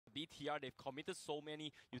BTR, they've committed so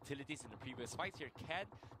many utilities in the previous fights here. Can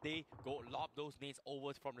they go lob those nades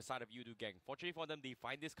over from the side of Yudu Gang? Fortunately for them, they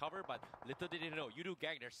find this cover, but little did they know, Yudu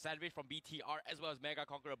Gang, they're sandwiched from BTR as well as Mega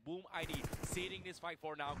Conqueror. Boom ID seeding this fight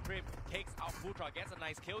for now. Crim takes out Putra, gets a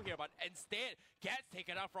nice kill here, but instead gets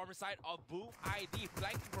taken out from the side of Boom ID,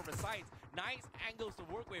 flanking from the sides. Nice angles to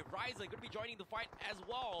work with. Ryzen going to be joining the fight as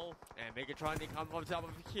well. And Megatron, they come from top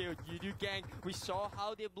of the kill. Yudu Gang, we saw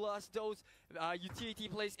how they blast those utility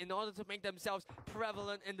plays in order to make themselves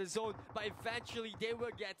prevalent in the zone, but eventually they will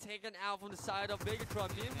get taken out from the side of Bigetron.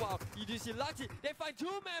 Meanwhile, you do see Lucky, they find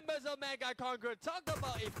two members of Mega Conqueror. Talk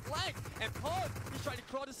about a flank, and Paul, he's trying to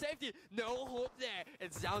crawl to safety. No hope there.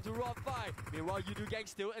 It's down to Rob 5. Meanwhile, Yudu Gang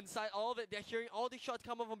still inside all of it. They're hearing all the shots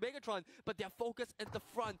coming from Bigetron, but they're focused at the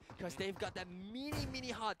front because they've got that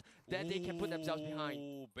mini hut that they can put themselves behind.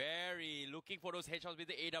 Ooh, Barry looking for those headshots with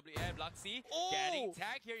the AWM. Luxy getting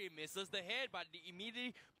tagged here. He misses the head, but he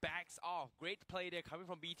immediately backs off. Great play there coming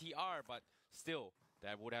from BTR, but still,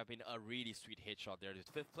 that would have been a really sweet headshot there.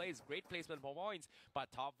 The 5th place, great placement for points,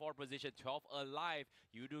 but top 4 position, 12 alive.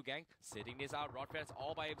 Yudu Gang sitting this out. Rodfans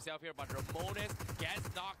all by himself here, but Ramones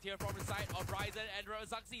gets knocked here from the side of Ryzen, and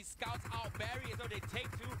Zaxi scouts out Barry, so they take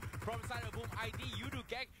 2 from the side of Boom ID. Yudu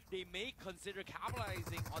Gang, they may consider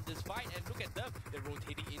capitalizing on this fight, and look at them. They're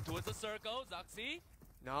rotating in towards the circle. Zaxi.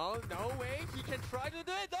 No way. He can try to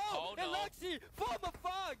do it though. Oh, no. And Luxy from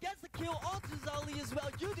afar gets the kill onto Zali as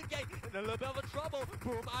well. Yudu Gang in a little bit of a trouble.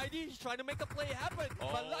 Boom ID, he's trying to make a play happen.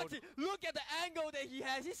 But Luxy, look at the angle that he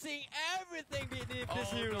has. He's seeing everything beneath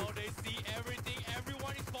this hero. Oh no, they see everything.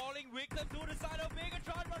 Everyone is falling victim to the side of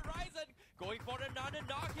Bigetron, but Ryzen going for another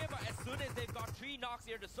knock here. But as soon as they've got 3 knocks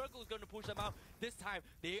here, the circle is going to push them out. This time,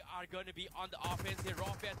 they are going to be on the offense here.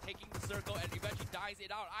 Rawfare taking the circle and eventually dies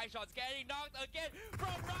it out. iShots getting knocked again from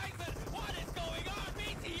Ryzen. What is going on,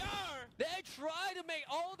 BTR? They try to make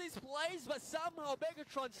all these plays, but somehow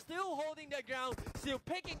Bigetron still holding their ground, still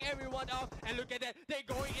picking everyone up. And look at that, they're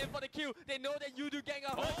going in for the kill. They know that Yudu Gang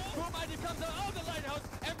are hurt. Boom ID comes out of the lighthouse,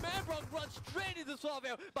 and Manbrock runs straight into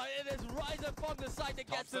Swavale. But it is Ryzen from the side that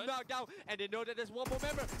gets the knockdown. And they know that there's one more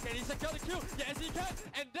member. Can he secure the kill? Yes, he can.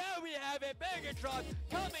 And there we have it. Bigetron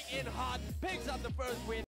coming in hot, picks up the first win.